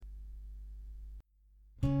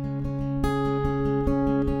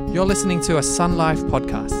You're listening to a Sun Life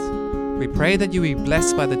podcast. We pray that you be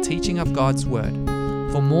blessed by the teaching of God's Word.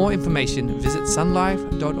 For more information, visit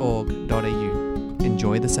sunlife.org.au.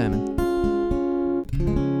 Enjoy the sermon.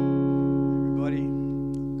 Everybody,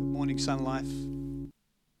 good morning, Sun Life.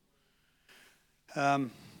 I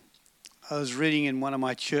was reading in one of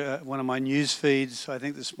my news feeds, I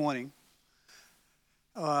think this morning.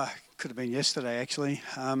 Could have been yesterday, actually.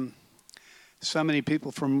 So many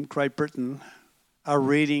people from Great Britain are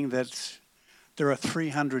reading that there are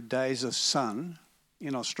 300 days of sun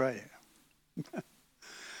in Australia.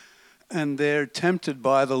 And they're tempted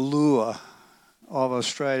by the lure of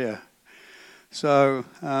Australia. So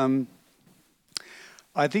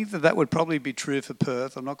I think that would probably be true for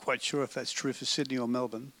Perth. I'm not quite sure if that's true for Sydney or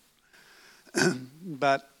Melbourne.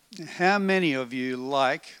 But how many of you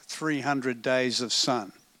like 300 days of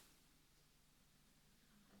sun?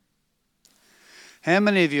 How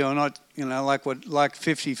many of you are not, like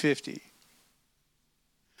 50-50?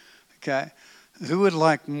 Okay. Who would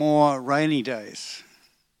like more rainy days?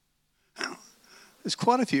 There's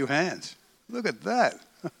quite a few hands. Look at that.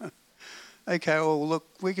 Okay, well, look,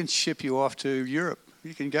 we can ship you off to Europe.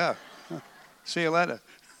 You can go. See you later.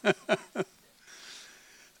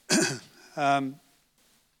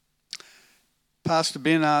 Pastor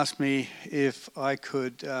Ben asked me if I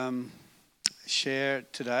could share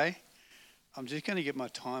today. I'm just going to get my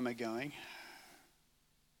timer going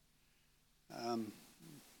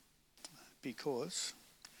because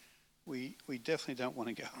we definitely don't want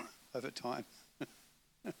to go over time.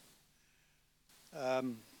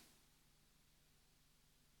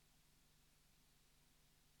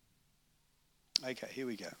 Okay, here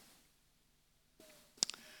we go.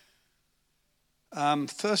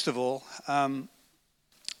 First of all,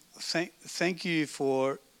 thank you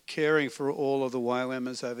for caring for all of the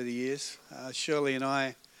YLMers over the years. Shirley and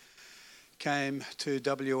I came to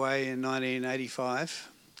WA in 1985,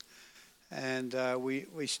 and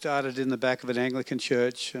we started in the back of an Anglican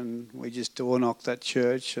church, and we just door-knocked that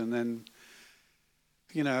church, and then,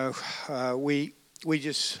 we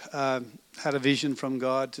just had a vision from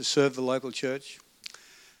God to serve the local church.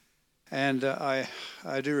 And I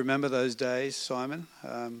do remember those days, Simon,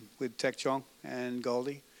 with Tek Chong and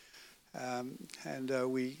Goldie. There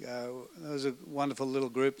was a wonderful little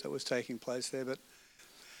group that was taking place there. But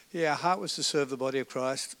yeah, our heart was to serve the body of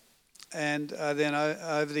Christ. And then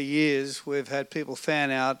over the years, we've had people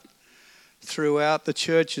fan out throughout the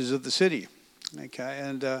churches of the city. Okay,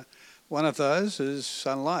 and one of those is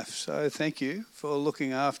Sun Life. So thank you for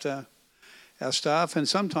looking after our staff. And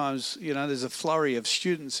sometimes, there's a flurry of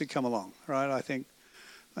students that come along, right? I think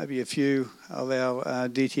maybe a few of our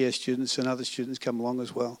DTS students and other students come along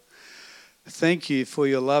as well. Thank you for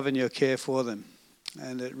your love and your care for them.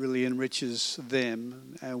 And it really enriches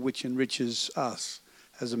them, which enriches us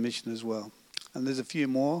as a mission as well. And there's a few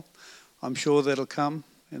more, I'm sure, that'll come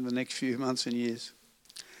in the next few months and years.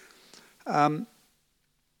 I'm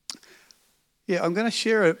going to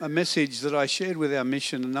share a message that I shared with our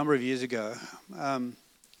mission a number of years ago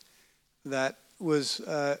that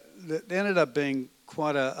ended up being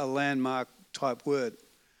quite a landmark type word.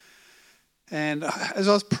 And as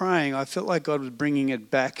I was praying, I felt like God was bringing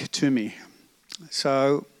it back to me.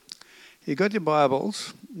 So you got your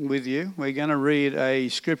Bibles with you. We're going to read a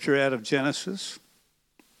scripture out of Genesis,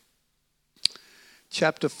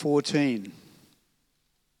 chapter 14.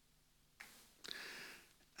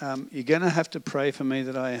 You're going to have to pray for me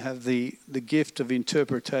that I have the gift of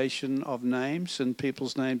interpretation of names and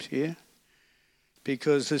people's names here,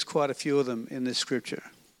 because there's quite a few of them in this scripture.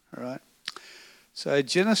 All right. So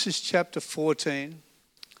Genesis chapter 14,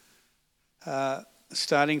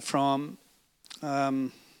 starting from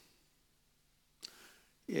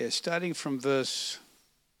verse.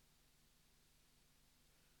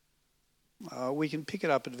 We can pick it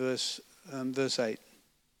up at verse 8.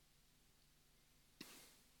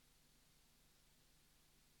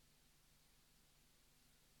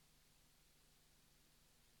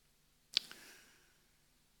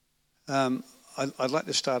 I'd like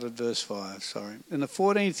to start at verse 5, sorry. In the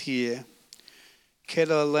 14th year,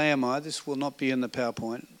 Chedorlaomer, this will not be in the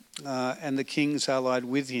PowerPoint, and the kings allied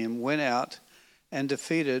with him went out and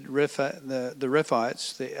defeated the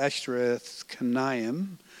Rephites, the Ashtoreth,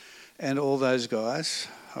 Canaim, and all those guys,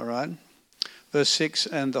 all right? Verse 6,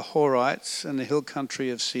 and the Horites and the hill country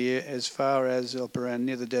of Seir as far as El-Paran,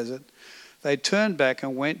 near the desert. They turned back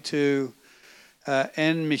and went to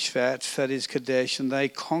En-Mishpat, that is Kadesh, and they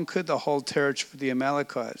conquered the whole territory of the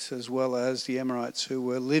Amalekites as well as the Amorites who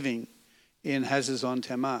were living in Hazazon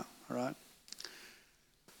Tamar. All right.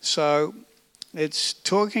 So it's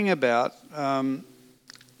talking about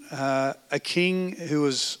a king who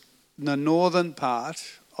was in the northern part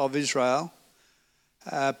of Israel,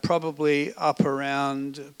 probably up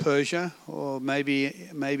around Persia or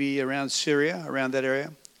maybe around Syria, around that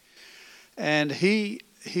area. And he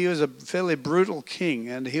was a fairly brutal king,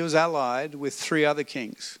 and he was allied with 3 other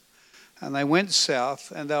kings. And they went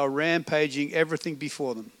south, and they were rampaging everything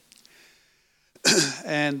before them.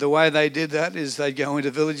 And the way they did that is they'd go into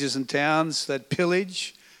villages and towns, they'd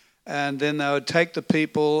pillage, and then they would take the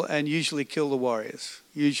people and usually kill the warriors,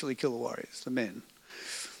 the men.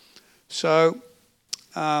 So,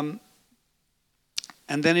 and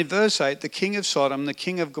then in verse 8, the king of Sodom, the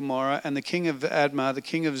king of Gomorrah, and the king of Admah, the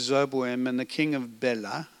king of Zeboim, and the king of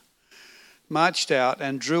Bela marched out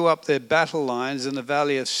and drew up their battle lines in the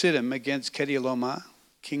valley of Siddim against Kedorlaomer,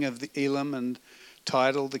 king of the Elam, and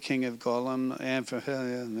Tidal, the king of Golan,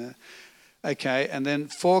 okay, and then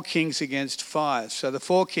 4 kings against 5. So the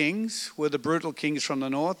 4 kings were the brutal kings from the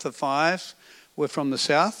north, the 5 were from the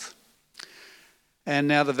south. And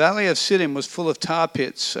now the valley of Siddim was full of tar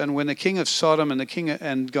pits, and when the king of Sodom and the king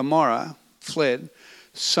and Gomorrah fled,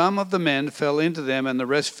 some of the men fell into them and the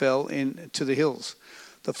rest fell into the hills.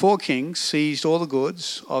 The 4 kings seized all the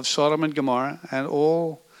goods of Sodom and Gomorrah and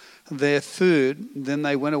all their food, then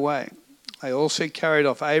they went away. They also carried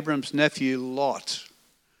off Abram's nephew Lot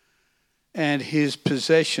and his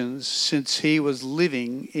possessions, since he was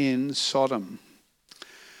living in Sodom.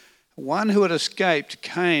 One who had escaped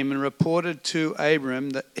came and reported to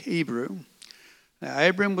Abram the Hebrew. Now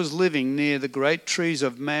Abram was living near the great trees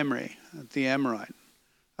of Mamre, the Amorite,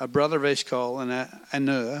 a brother of Eshcol and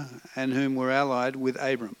Aner, and whom were allied with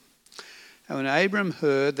Abram. And when Abram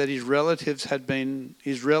heard that his relative had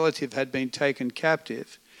been taken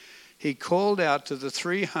captive, he called out to the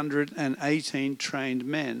 318 trained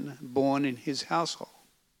men born in his household,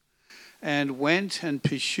 and went and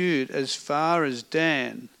pursued as far as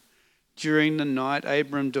Dan. During the night,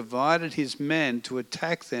 Abram divided his men to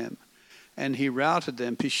attack them, and he routed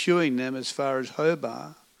them, pursuing them as far as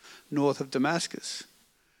Hobah, north of Damascus.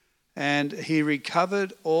 And he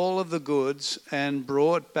recovered all of the goods and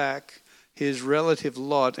brought back his relative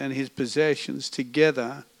Lot and his possessions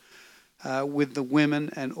together with the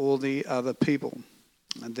women and all the other people.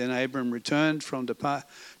 And then Abram returned from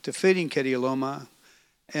defeating Kedorlaomer,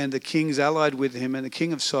 and the kings allied with him, and the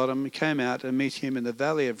king of Sodom came out and met him in the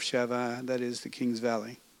valley of Shavah, that is the king's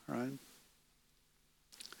valley. Right?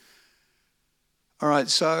 All right,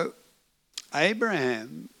 so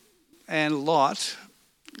Abraham and Lot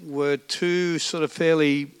were 2 sort of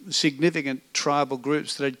fairly significant tribal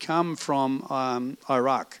groups that had come from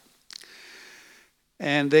Iraq.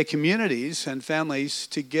 And their communities and families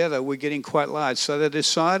together were getting quite large. So they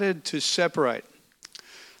decided to separate.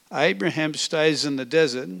 Abraham stays in the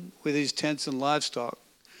desert with his tents and livestock,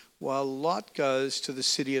 while Lot goes to the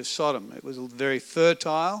city of Sodom. It was very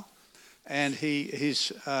fertile, and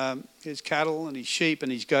his cattle and his sheep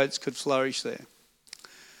and his goats could flourish there.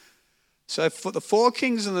 So for the 4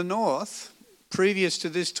 kings in the north, previous to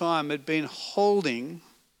this time, had been holding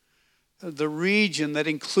the region that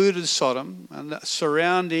included Sodom and the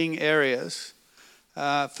surrounding areas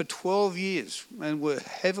for 12 years, and were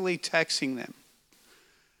heavily taxing them.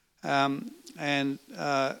 The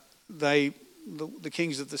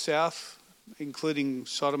kings of the south, including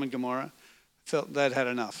Sodom and Gomorrah, felt they'd had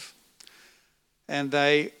enough, and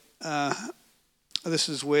this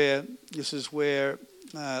is where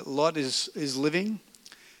Lot is living.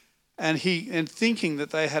 And thinking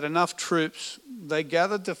that they had enough troops, they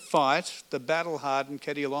gathered to fight the battle-hardened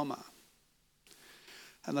Kedorlaomer.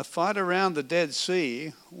 And the fight around the Dead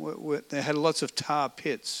Sea, they had lots of tar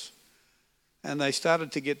pits. And they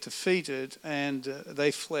started to get defeated, and they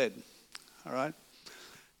fled. All right?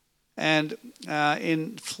 And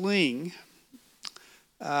in fleeing,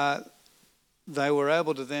 they were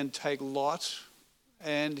able to then take Lot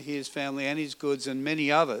and his family and his goods and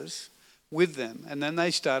many others with them, and then they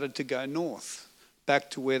started to go north, back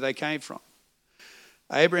to where they came from.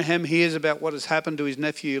 Abraham hears about what has happened to his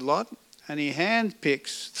nephew Lot, and he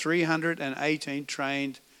handpicks 318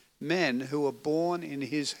 trained men who were born in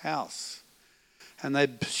his house. And they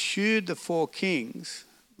pursued the 4 kings,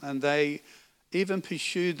 and they even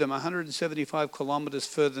pursued them 175 kilometres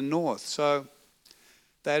further north. So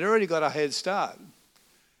they'd already got a head start.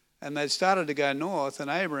 And they started to go north, and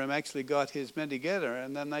Abraham actually got his men together,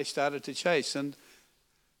 and then they started to chase and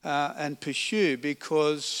pursue,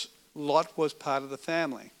 because Lot was part of the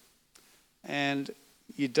family. And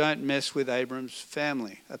you don't mess with Abraham's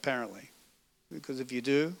family, apparently, because if you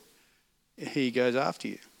do, he goes after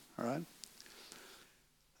you, all right?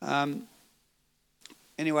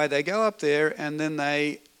 Anyway, they go up there, and then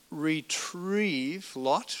they retrieve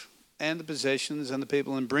Lot and the possessions and the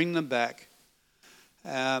people and bring them back.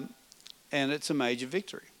 And it's a major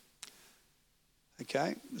victory.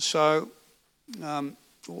 Okay, so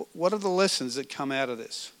what are the lessons that come out of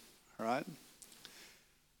this? All right.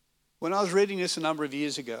 When I was reading this a number of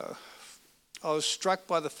years ago, I was struck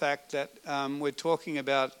by the fact that we're talking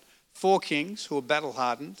about 4 kings who were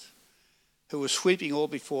battle-hardened, who were sweeping all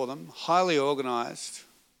before them, highly organised,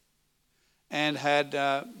 and had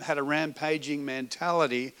a rampaging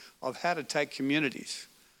mentality of how to take communities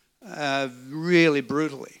really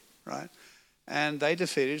brutally, right? And they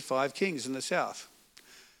defeated 5 kings in the south.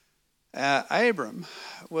 Abram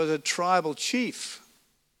was a tribal chief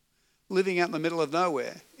living out in the middle of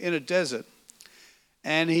nowhere in a desert.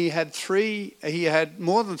 And he had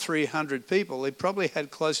more than 300 people. He probably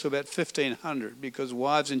had close to about 1,500 because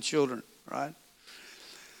wives and children, right?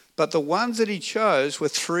 But the ones that he chose were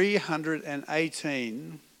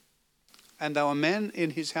 318, and they were men in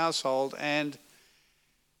his household. And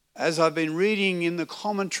as I've been reading in the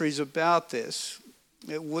commentaries about this,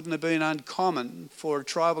 it wouldn't have been uncommon for a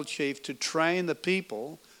tribal chief to train the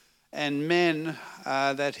people and men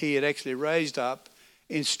that he had actually raised up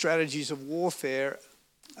in strategies of warfare,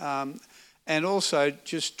 and also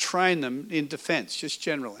just train them in defence, just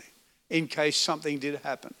generally, in case something did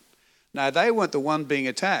happen. Now, they weren't the one being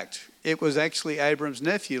attacked. It was actually Abram's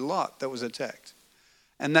nephew, Lot, that was attacked.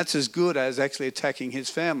 And that's as good as actually attacking his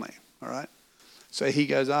family, all right? So he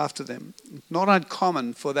goes after them. Not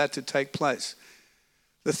uncommon for that to take place.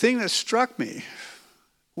 The thing that struck me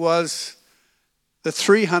was the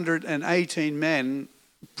 318 men,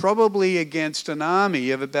 probably against an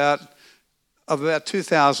army of about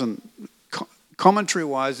 2,000.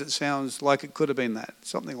 Commentary-wise, it sounds like it could have been that,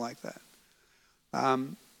 something like that.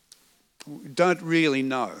 Don't really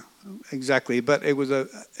know exactly, but it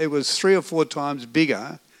was 3 or 4 times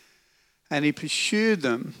bigger, and he pursued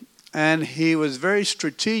them, and he was very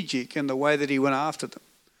strategic in the way that he went after them.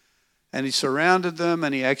 And he surrounded them,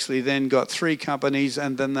 and he actually then got 3 companies,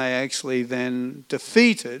 and then they actually then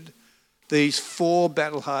defeated these 4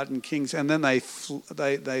 battle-hardened kings, and then they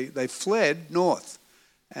fled north,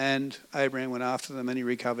 and Abraham went after them, and he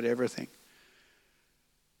recovered everything.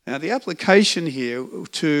 Now, the application here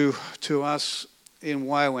to us in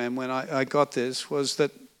YWAM when I got this was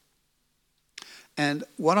that, and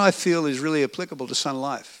what I feel is really applicable to Sun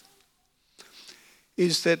Life,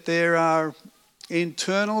 is that there are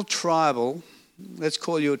internal tribal, let's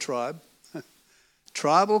call you a tribe,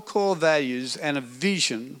 tribal core values and a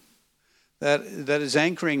vision that is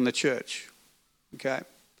anchoring the church, okay,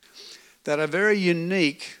 that are very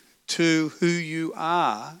unique to who you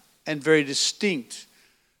are and very distinct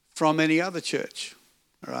from any other church,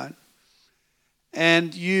 all right?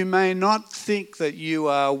 And you may not think that you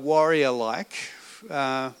are warrior-like,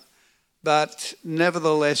 but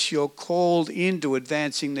nevertheless you're called into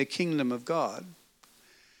advancing the kingdom of God.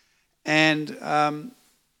 And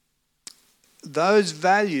those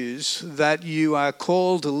values that you are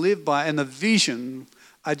called to live by and the vision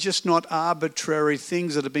are just not arbitrary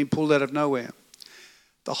things that have been pulled out of nowhere.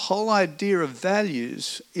 The whole idea of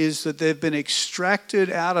values is that they've been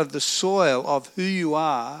extracted out of the soil of who you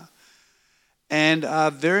are and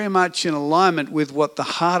are very much in alignment with what the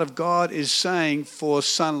heart of God is saying for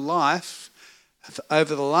Sun Life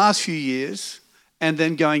over the last few years and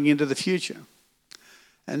then going into the future.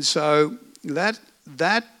 And so that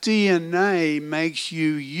DNA makes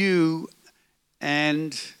you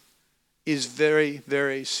and is very,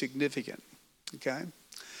 very significant, okay?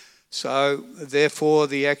 So therefore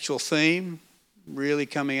the actual theme really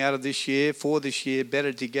coming out of this year, for this year,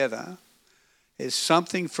 Better Together, is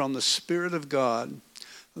something from the Spirit of God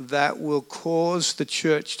that will cause the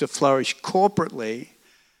church to flourish corporately.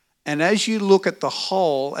 And as you look at the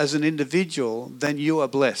whole as an individual, then you are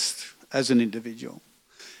blessed as an individual.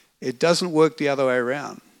 It doesn't work the other way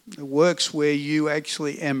around. It works where you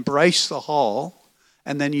actually embrace the whole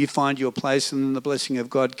and then you find your place and then the blessing of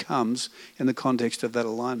God comes in the context of that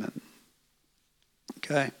alignment.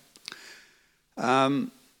 Okay. The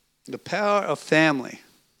power of family.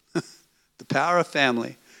 The power of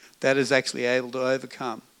family that is actually able to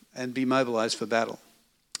overcome and be mobilized for battle.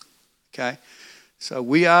 Okay. So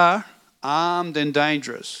we are armed and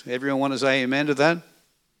dangerous. Everyone want to say amen to that?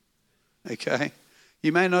 Okay.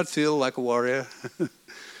 You may not feel like a warrior,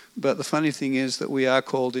 but the funny thing is that we are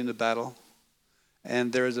called into battle,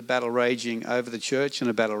 and there is a battle raging over the church and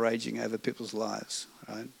a battle raging over people's lives,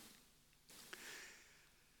 right?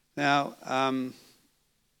 Now,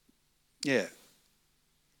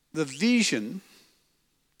 the vision,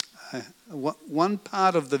 one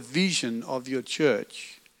part of the vision of your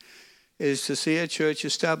church is to see a church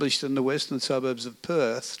established in the western suburbs of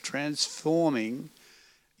Perth, transforming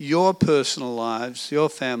your personal lives, your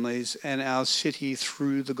families, and our city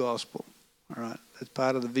through the gospel. All right, that's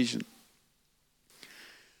part of the vision.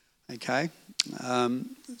 Okay,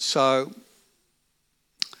 and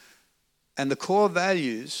the core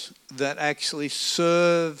values that actually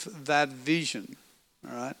serve that vision,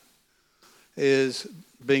 all right, is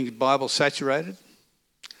being Bible saturated,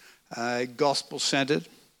 gospel centered,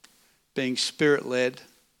 being spirit led,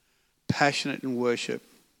 passionate in worship.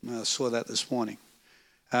 I saw that this morning.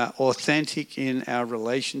 Authentic in our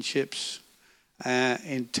relationships,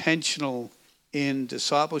 intentional in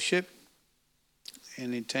discipleship, I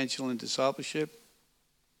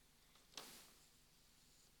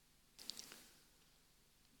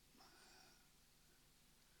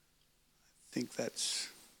think that's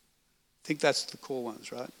the core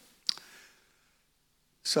ones, right?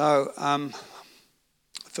 So,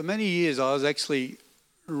 for many years, I was actually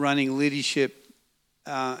running leadership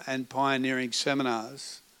and pioneering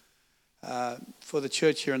seminars for the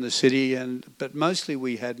church here in the city, but mostly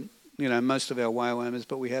we had, most of our YWAMers,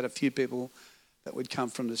 but we had a few people that would come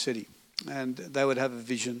from the city, and they would have a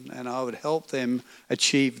vision, and I would help them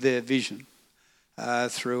achieve their vision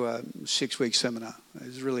through a 6-week seminar. It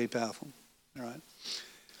was really powerful. All right.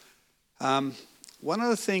 One of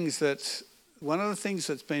the things that's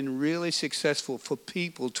been really successful for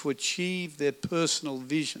people to achieve their personal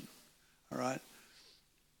vision, all right,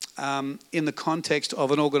 in the context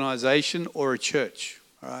of an organisation or a church,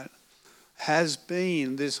 all right, has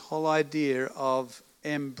been this whole idea of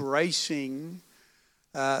embracing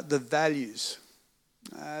the values.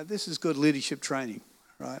 This is good leadership training,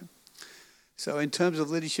 right? So in terms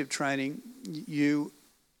of leadership training, you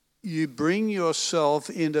bring yourself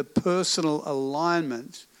into personal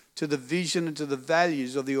alignment to the vision and to the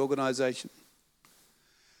values of the organisation.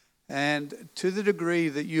 And to the degree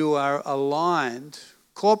that you are aligned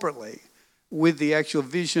corporately with the actual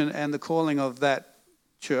vision and the calling of that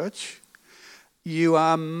church, you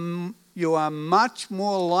are much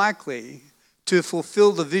more likely to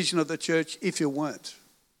fulfill the vision of the church if you weren't.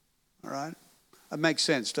 All right? It makes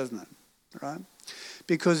sense, doesn't it? All right?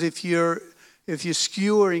 Because if you're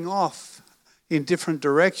skewering off in different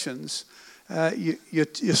directions,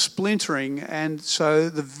 you're splintering, and so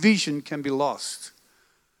the vision can be lost.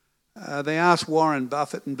 They asked Warren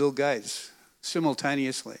Buffett and Bill Gates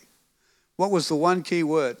simultaneously, what was the one key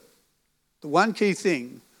word, the one key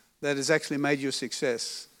thing that has actually made you a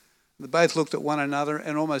success? They both looked at one another,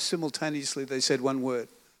 and almost simultaneously they said one word: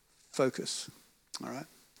 focus. All right?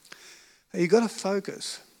 You've got to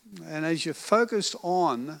focus. And as you're focused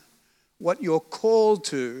on what you're called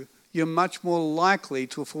to, you're much more likely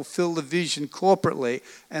to fulfill the vision corporately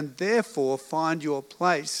and therefore find your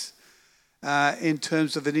place in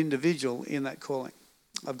terms of an individual in that calling.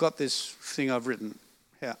 I've got this thing I've written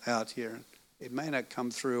out here. It may not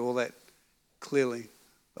come through all that clearly,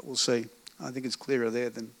 but we'll see. I think it's clearer there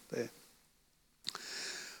than there.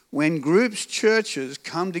 When groups, churches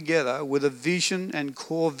come together with a vision and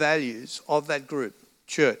core values of that group,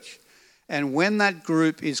 church, and when that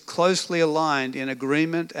group is closely aligned in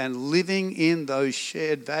agreement and living in those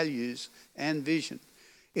shared values and vision,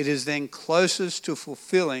 it is then closest to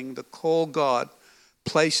fulfilling the call God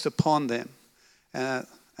placed upon them. And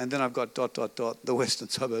then I've got ... the western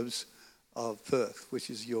suburbs of Perth, which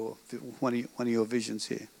is one of your visions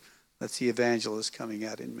here. That's the evangelist coming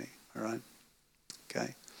out in me, all right?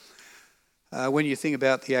 Okay. When you think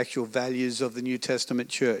about the actual values of the New Testament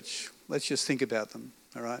church, let's just think about them,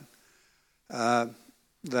 all right?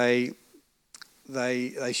 They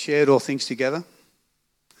shared all things together.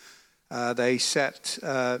 They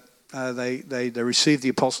received the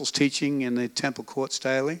apostles' teaching in the temple courts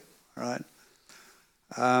daily, all right?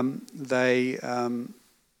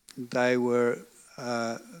 They were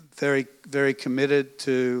very, very committed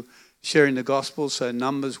to sharing the gospel, so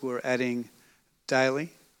numbers were adding daily,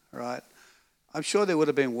 all right? I'm sure there would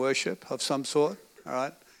have been worship of some sort, all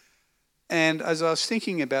right? And as I was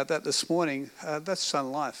thinking about that this morning, that's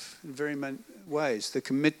Sun Life in very many ways. The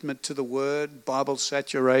commitment to the word, Bible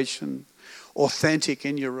saturation, authentic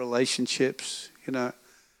in your relationships, you're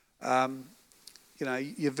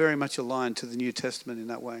very much aligned to the New Testament in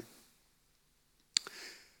that way.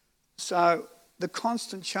 So the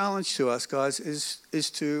constant challenge to us, guys, is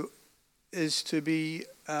to be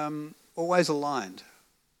always aligned,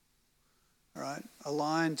 all right?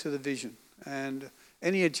 Aligned to the vision. And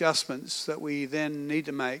any adjustments that we then need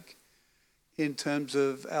to make in terms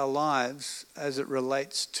of our lives as it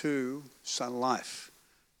relates to Sun Life,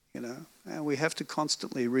 and we have to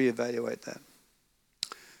constantly reevaluate that.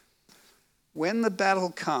 When the battle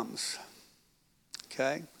comes,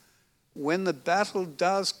 okay, when the battle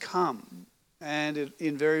does come, and it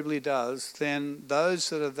invariably does, then those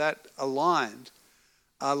that are that aligned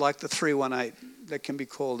are like the 318 that can be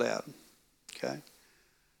called out, okay?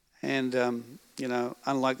 And,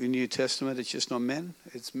 unlike the New Testament, it's just not men.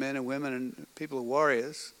 It's men and women and people are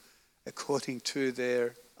warriors according to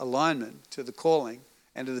their alignment, to the calling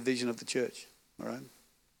and to the vision of the church, all right?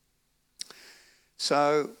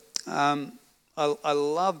 So I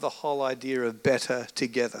love the whole idea of better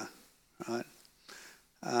together, right?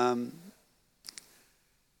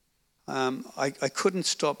 I couldn't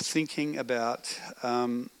stop thinking about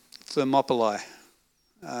Thermopylae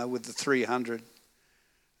with the 300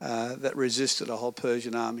 that resisted a whole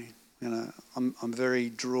Persian army. I'm very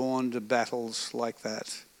drawn to battles like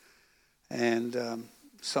that. And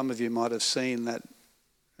some of you might have seen that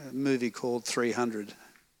movie called 300.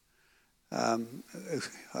 I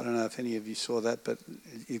don't know if any of you saw that, but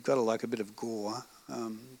you've got to like a bit of gore,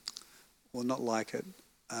 or not like it,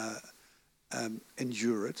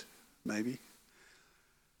 endure it, maybe.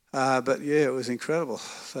 But yeah, it was incredible.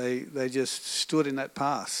 They just stood in that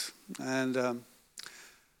pass. And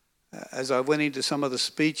as I went into some of the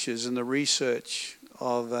speeches and the research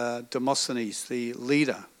of Demosthenes, the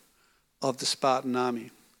leader of the Spartan army,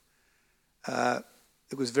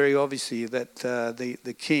 it was very obvious that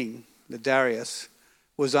the king, the Darius,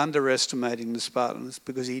 was underestimating the Spartans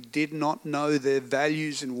because he did not know their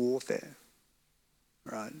values in warfare,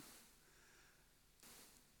 right?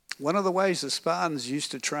 One of the ways the Spartans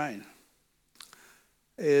used to train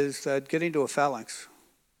is they'd get into a phalanx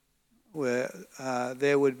where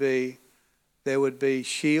there would be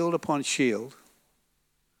shield upon shield,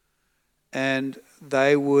 and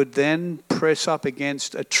they would then press up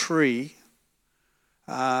against a tree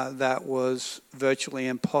that was virtually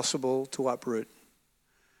impossible to uproot.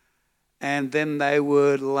 And then they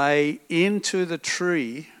would lay into the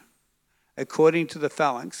tree, according to the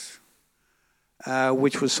phalanx,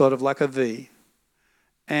 which was sort of like a V,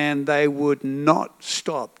 and they would not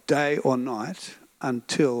stop day or night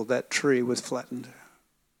until that tree was flattened,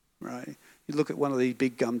 right? You look at one of these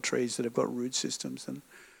big gum trees that have got root systems, and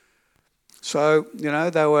so,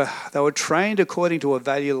 they were trained according to a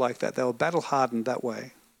value like that. They were battle hardened that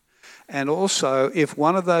way. And also, if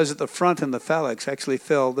one of those at the front in the phalanx actually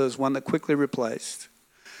fell, there was one that quickly replaced.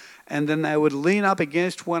 And then they would lean up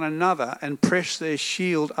against one another and press their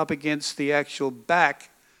shield up against the actual back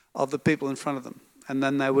of the people in front of them. And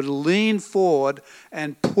then they would lean forward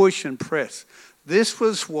and push and press. This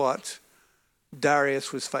was what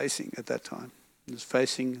Darius was facing at that time. He was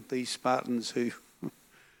facing these Spartans who,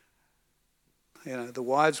 the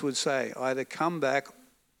wives would say, either come back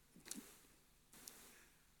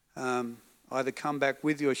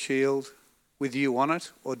with your shield, with you on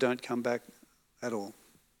it, or don't come back at all.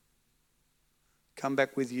 Come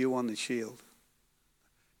back with you on the shield.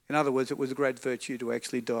 In other words, it was a great virtue to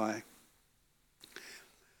actually die.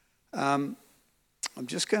 I'm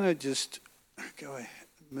just going to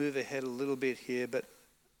move ahead a little bit here, but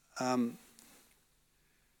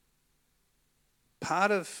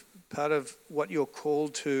part of what you're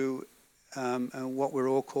called to, and what we're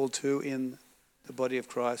all called to in the body of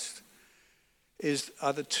Christ,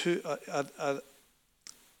 are the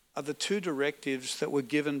two directives that were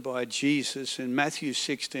given by Jesus in Matthew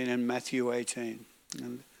 16 and Matthew 18.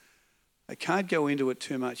 And I can't go into it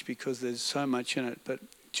too much because there's so much in it, but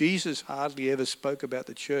Jesus hardly ever spoke about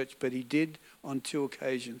the church, but he did on 2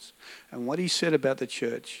 occasions. And what he said about the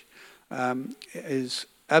church is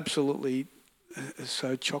absolutely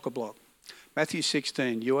so chock-a-block. Matthew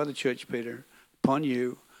 16, you are the church, Peter. Upon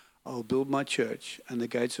you I will build my church, and the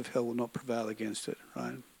gates of hell will not prevail against it,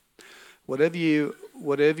 right? Whatever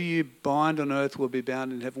you bind on earth will be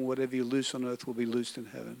bound in heaven. Whatever you loose on earth will be loosed in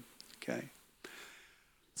heaven, okay?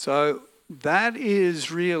 So that is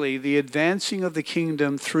really the advancing of the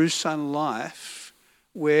kingdom through Son Life,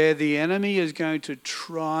 where the enemy is going to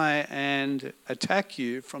try and attack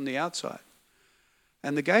you from the outside.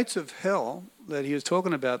 And the gates of hell that he was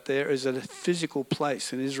talking about there is a physical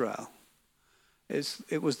place in Israel.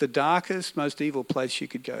 It was the darkest, most evil place you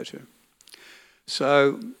could go to.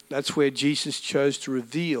 So that's where Jesus chose to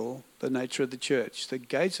reveal the nature of the church. The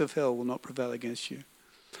gates of hell will not prevail against you.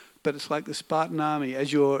 But it's like the Spartan army.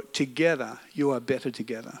 As you're together, you are better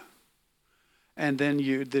together. And then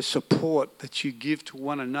the support that you give to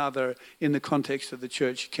one another in the context of the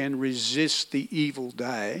church can resist the evil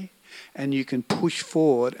day, and you can push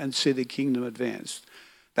forward and see the kingdom advance.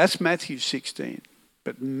 That's Matthew 16.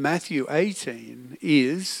 But Matthew 18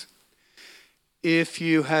 is, if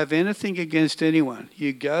you have anything against anyone,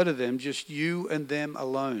 you go to them, just you and them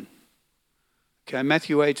alone. Okay,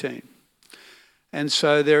 Matthew 18. And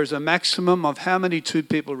so there is a maximum of how many two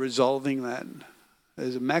people resolving that?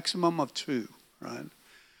 There's a maximum of two, right?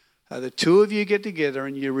 The two of you get together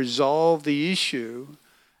and you resolve the issue,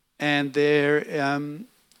 and there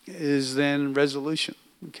is then resolution.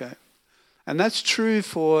 Okay, and that's true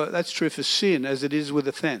for sin as it is with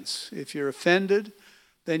offence. If you're offended,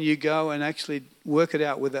 then you go and actually work it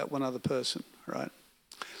out with that one other person, right?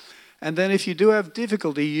 And then if you do have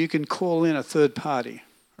difficulty, you can call in a third party,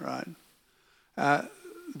 right?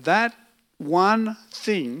 That one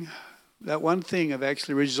thing of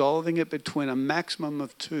actually resolving it between a maximum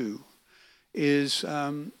of two is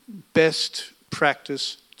best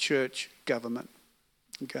practice church government,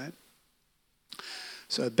 okay?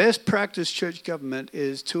 So best practice church government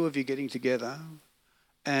is two of you getting together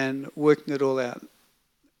and working it all out.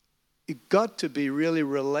 You've got to be really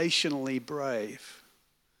relationally brave.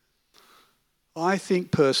 I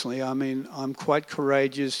think personally, I'm quite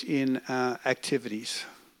courageous in activities.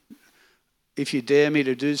 If you dare me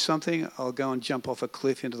to do something, I'll go and jump off a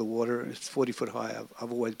cliff into the water. It's 40 foot high.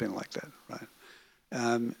 I've always been like that, right?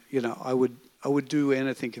 I would do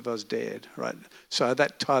anything if I was dared, right? So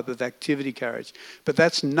that type of activity courage. But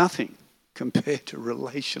that's nothing compared to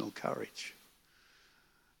relational courage,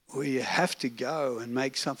 where you have to go and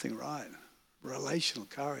make something right. Relational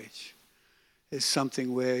courage is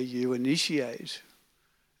something where you initiate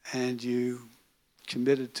and you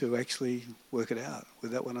committed to actually work it out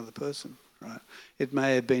with that one other person, right? It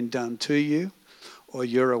may have been done to you, or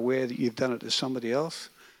you're aware that you've done it to somebody else,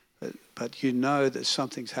 but you know that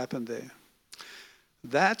something's happened there.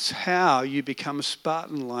 That's how you become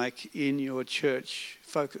Spartan-like in your church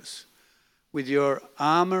focus. With your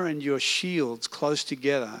armour and your shields close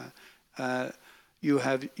together,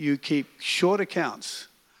 you keep short accounts,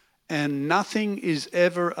 and nothing is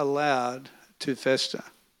ever allowed to fester,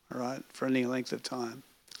 all right, for any length of time.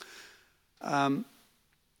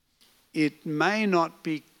 It may not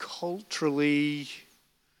be culturally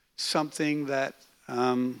something that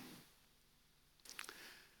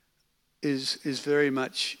is very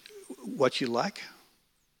much what you like,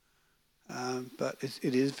 but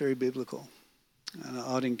it is very biblical. And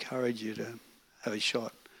I'd encourage you to have a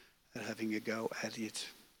shot at having a go at it.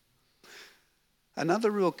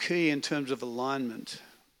 Another real key in terms of alignment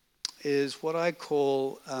is what I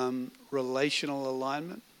call relational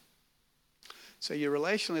alignment. So you're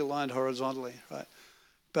relationally aligned horizontally, right?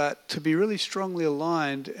 But to be really strongly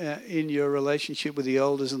aligned in your relationship with the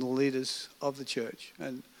elders and the leaders of the church,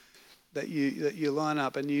 and that you line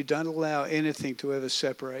up and you don't allow anything to ever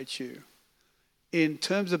separate you. In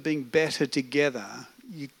terms of being better together,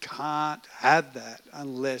 you can't have that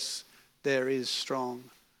unless there is strong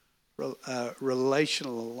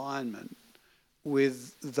relational alignment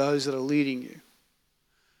with those that are leading you.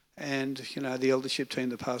 And, the eldership team,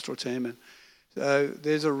 the pastoral team. And so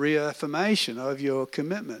there's a reaffirmation of your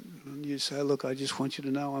commitment. And you say, look, I just want you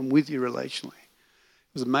to know I'm with you relationally.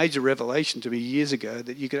 It was a major revelation to me years ago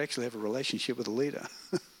that you could actually have a relationship with a leader.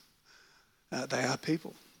 They are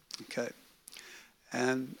people, okay?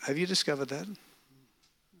 And have you discovered that?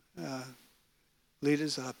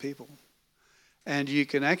 Leaders are people. And you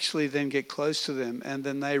can actually then get close to them, and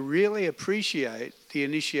then they really appreciate the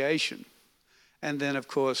initiation. And then, of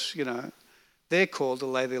course, they're called to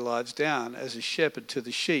lay their lives down as a shepherd to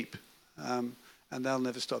the sheep, and they'll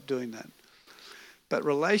never stop doing that. But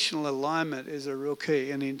relational alignment is a real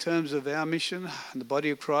key. And in terms of our mission and the body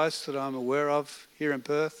of Christ that I'm aware of here in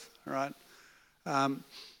Perth, all right,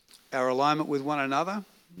 our alignment with one another,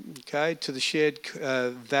 okay, to the shared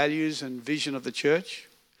values and vision of the church,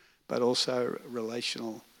 but also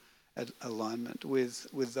relational alignment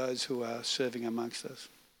with those who are serving amongst us.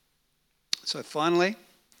 So finally,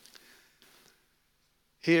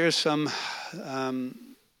 here are some,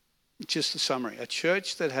 just a summary. A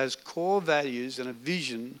church that has core values and a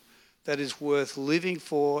vision that is worth living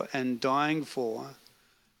for and dying for, ...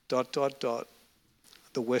 the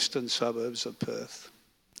western suburbs of Perth.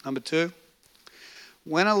 Number 2,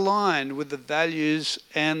 when aligned with the values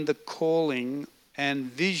and the calling and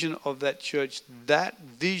vision of that church, that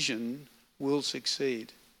vision will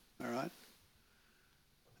succeed, all right?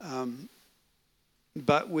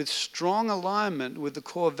 But with strong alignment with the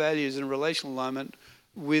core values and relational alignment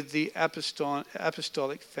with the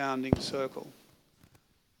apostolic founding circle.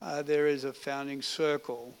 There is a founding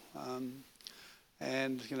circle,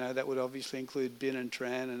 and that would obviously include Bin and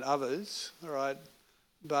Tran and others, all right?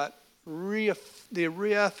 But the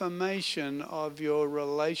reaffirmation of your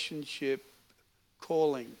relationship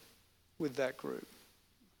calling with that group.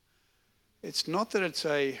 It's not that it's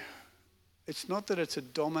a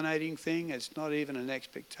dominating thing. It's not even an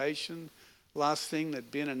expectation. last thing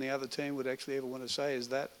that Ben and the other team would actually ever want to say is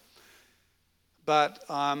that. But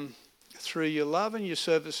through your love and your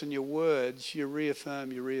service and your words, you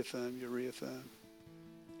reaffirm.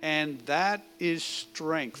 And that is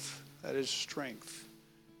strength. That is strength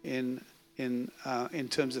in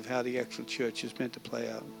terms of how the actual church is meant to play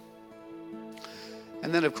out.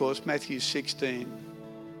 And then, of course, Matthew 16,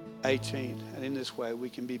 18. And in this way, we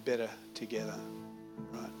can be better together.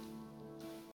 Right?